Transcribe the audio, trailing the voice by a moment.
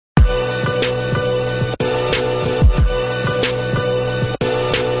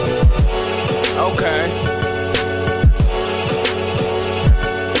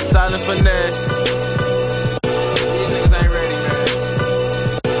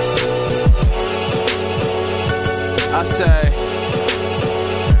I say,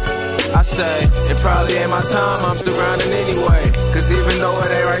 it probably ain't my time, I'm still grinding anyway. Cause even though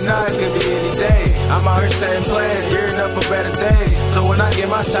it ain't right now, it could be any day. I'm out here setting plans, gearing up for better days. So when I get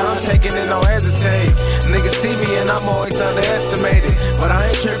my shot, I'm taking it, no hesitate. Niggas see me and I'm always underestimated, but I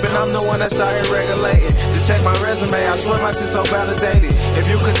ain't tripping, I'm the one that's out here regulating. Just check my resume, I swear my shit's so validated. If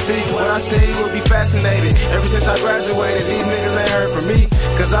you could see what I see, you would be fascinated. Ever since I graduated, these niggas ain't heard from me.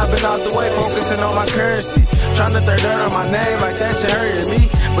 Cause I've been out the way, focusing on my currency. Trying to throw dirt on my name like that shit hurting me.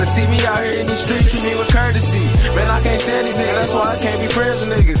 But see me out here in these streets, treat me with courtesy. Man, I can't stand these niggas, that's why I can't be friends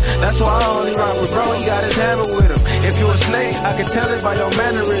with niggas. That's why I only rock with bro, he got his hammer with him. If you a snake, I can tell it by your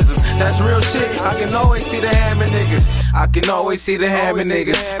mannerism. That's real shit, I can always see the hammer niggas. I can always see the hammer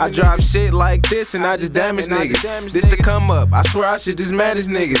niggas. I drop shit like this and I just damage niggas. This to come up, I swear I should just manage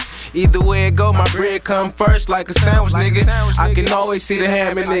niggas. Either way it go, my bread come first like a sandwich, nigga. I can always see the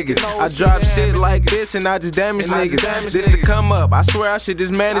hammer niggas. I drop shit like this and I just damage niggas. This to come up, I swear I should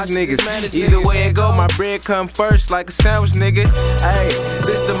just manage niggas. Either way it go, my bread come first like a sandwich, nigga. Hey,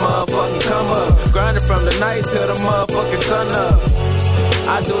 this the motherfucking come up. Grinding from the night till the motherfucking sun up.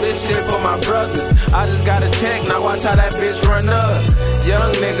 I do this shit for my brothers. I just got a check, now watch how that bitch run up.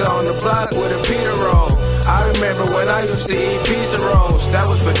 Young nigga on the block with a Peter roll. I remember when I used to eat pizza rolls. That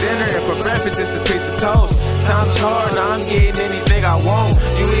was for dinner and for breakfast just a piece of toast. Times hard, now I'm getting anything I want.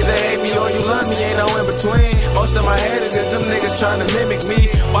 You either hate me or you love me, ain't no in between. Most of my haters is them niggas trying to mimic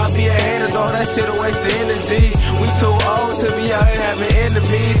me. Why be a hater, dog? That shit a waste of energy. We too old to be out here having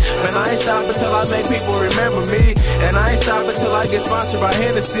enemies. Man, I ain't stopping till I make people remember me. And I ain't stopping till I get sponsored by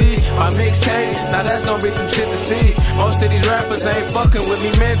Hennessy. My mixtape, now that's gonna be some shit to see. Most of these rappers ain't fucking with me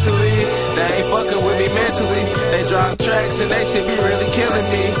mentally. They ain't fucking with me mentally. They drop tracks and they should be really killing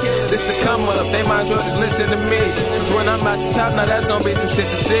me. This to come up, they might as well just listen to me. Cause when I'm at the top, now that's gonna be some shit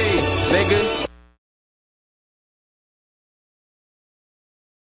to see, nigga.